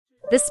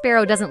This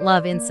sparrow doesn't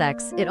love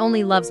insects, it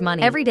only loves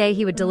money. Every day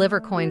he would deliver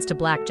coins to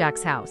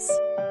Blackjack's house.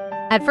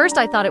 At first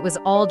I thought it was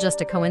all just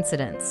a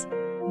coincidence.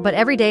 But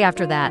every day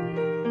after that,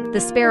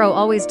 the sparrow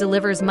always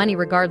delivers money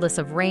regardless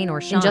of rain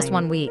or shine. In just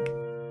 1 week,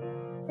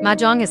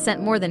 Mahjong has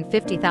sent more than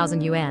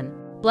 50,000 yuan.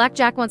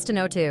 Blackjack wants to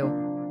know too.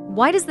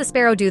 Why does the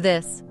sparrow do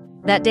this?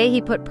 That day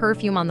he put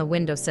perfume on the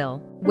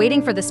windowsill,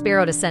 waiting for the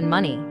sparrow to send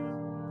money.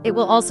 It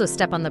will also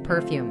step on the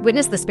perfume.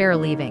 Witness the sparrow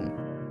leaving.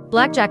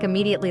 Blackjack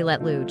immediately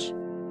let loose.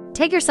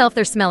 Take yourself,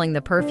 they're smelling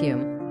the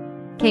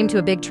perfume. Came to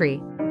a big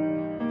tree.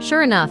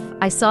 Sure enough,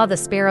 I saw the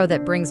sparrow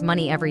that brings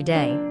money every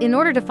day. In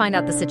order to find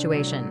out the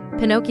situation,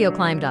 Pinocchio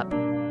climbed up,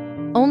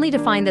 only to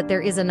find that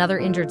there is another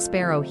injured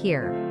sparrow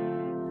here.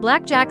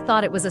 Blackjack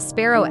thought it was a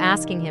sparrow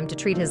asking him to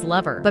treat his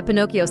lover, but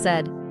Pinocchio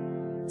said,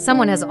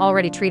 someone has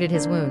already treated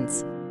his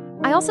wounds.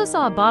 I also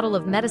saw a bottle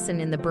of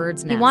medicine in the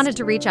bird's nest. He wanted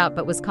to reach out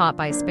but was caught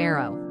by a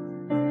sparrow.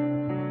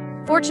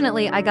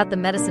 Fortunately, I got the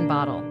medicine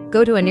bottle.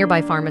 Go to a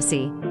nearby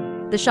pharmacy.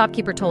 The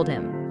shopkeeper told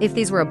him, if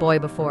these were a boy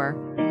before,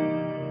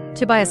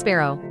 to buy a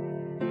sparrow.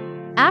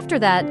 After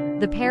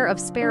that, the pair of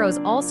sparrows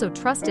also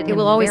trusted him. It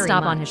will always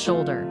stop on his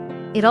shoulder.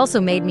 It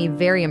also made me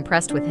very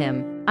impressed with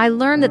him. I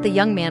learned that the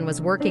young man was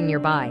working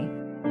nearby,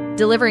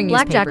 delivering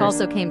newspapers. Blackjack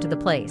also came to the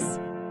place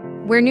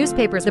where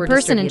newspapers were distributed. The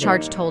person in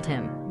charge told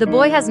him, the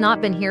boy has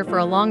not been here for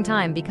a long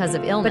time because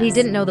of illness. But he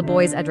didn't know the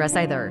boy's address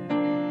either.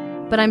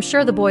 But I'm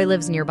sure the boy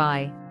lives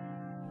nearby.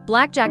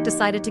 Blackjack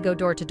decided to go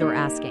door to door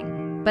asking.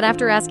 But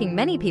after asking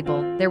many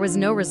people, there was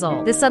no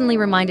result. This suddenly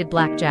reminded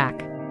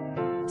Blackjack,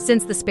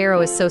 since the sparrow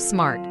is so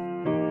smart,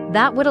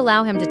 that would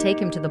allow him to take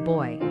him to the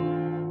boy.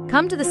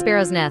 Come to the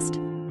sparrow's nest.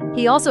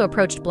 He also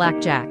approached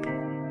Blackjack,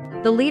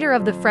 the leader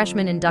of the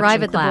freshman induction class.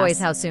 Arrive at the boy's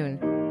house soon.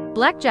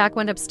 Blackjack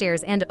went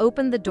upstairs and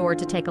opened the door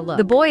to take a look.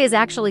 The boy is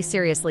actually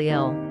seriously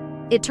ill.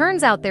 It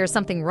turns out there's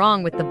something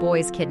wrong with the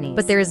boy's kidneys,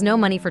 but there is no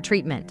money for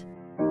treatment.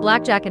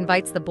 Blackjack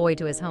invites the boy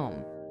to his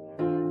home.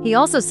 He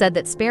also said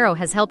that Sparrow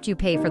has helped you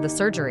pay for the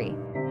surgery.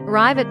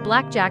 Arrive at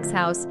Blackjack's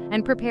house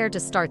and prepare to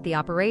start the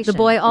operation. The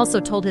boy also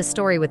told his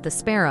story with the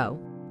sparrow.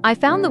 I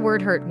found the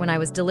word hurt when I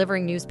was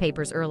delivering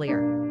newspapers earlier.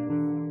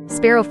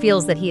 Sparrow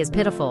feels that he is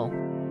pitiful.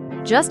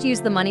 Just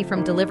use the money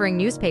from delivering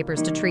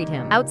newspapers to treat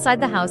him. Outside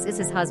the house is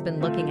his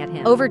husband looking at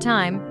him. Over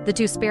time, the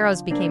two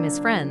sparrows became his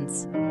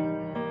friends.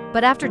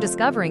 But after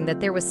discovering that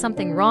there was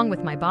something wrong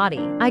with my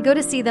body, I go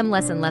to see them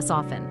less and less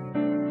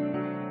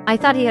often. I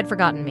thought he had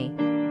forgotten me.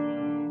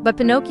 But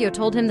Pinocchio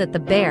told him that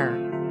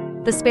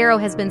the sparrow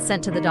has been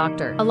sent to the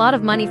doctor. A lot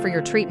of money for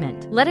your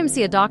treatment. Let him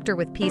see a doctor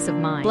with peace of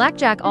mind.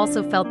 Blackjack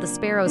also felt the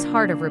sparrow's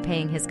heart of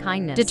repaying his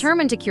kindness,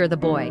 determined to cure the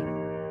boy.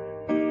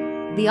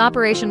 The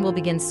operation will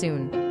begin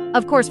soon.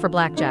 Of course, for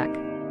Blackjack.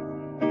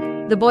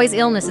 The boy's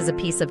illness is a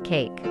piece of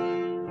cake.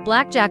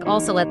 Blackjack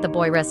also let the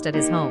boy rest at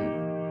his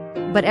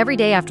home. But every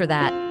day after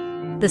that,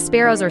 the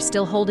sparrows are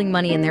still holding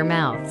money in their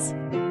mouths,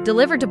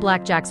 delivered to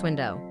Blackjack's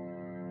window.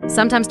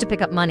 Sometimes to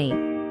pick up money.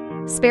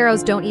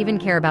 Sparrows don't even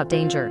care about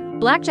danger.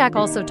 Blackjack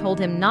also told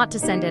him not to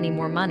send any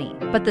more money,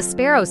 but the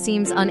sparrow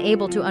seems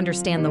unable to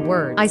understand the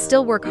words. I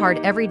still work hard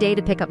every day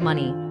to pick up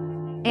money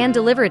and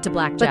deliver it to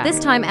Blackjack. But this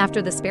time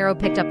after the sparrow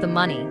picked up the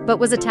money, but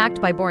was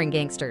attacked by boring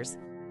gangsters.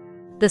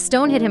 The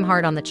stone hit him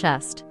hard on the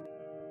chest.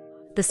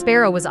 The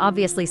sparrow was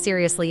obviously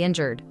seriously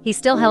injured. He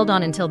still held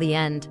on until the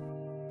end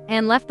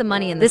and left the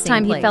money in the same place. This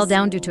time he fell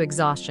down due to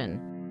exhaustion.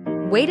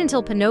 Wait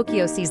until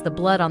Pinocchio sees the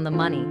blood on the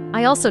money.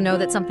 I also know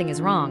that something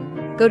is wrong.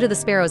 Go to the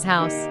sparrow's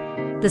house.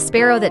 The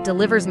sparrow that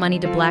delivers money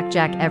to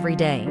Blackjack every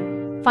day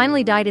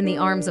finally died in the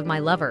arms of my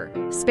lover.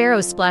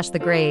 Sparrows splashed the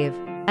grave.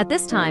 At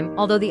this time,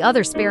 although the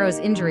other sparrow's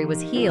injury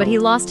was healed, but he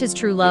lost his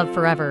true love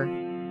forever.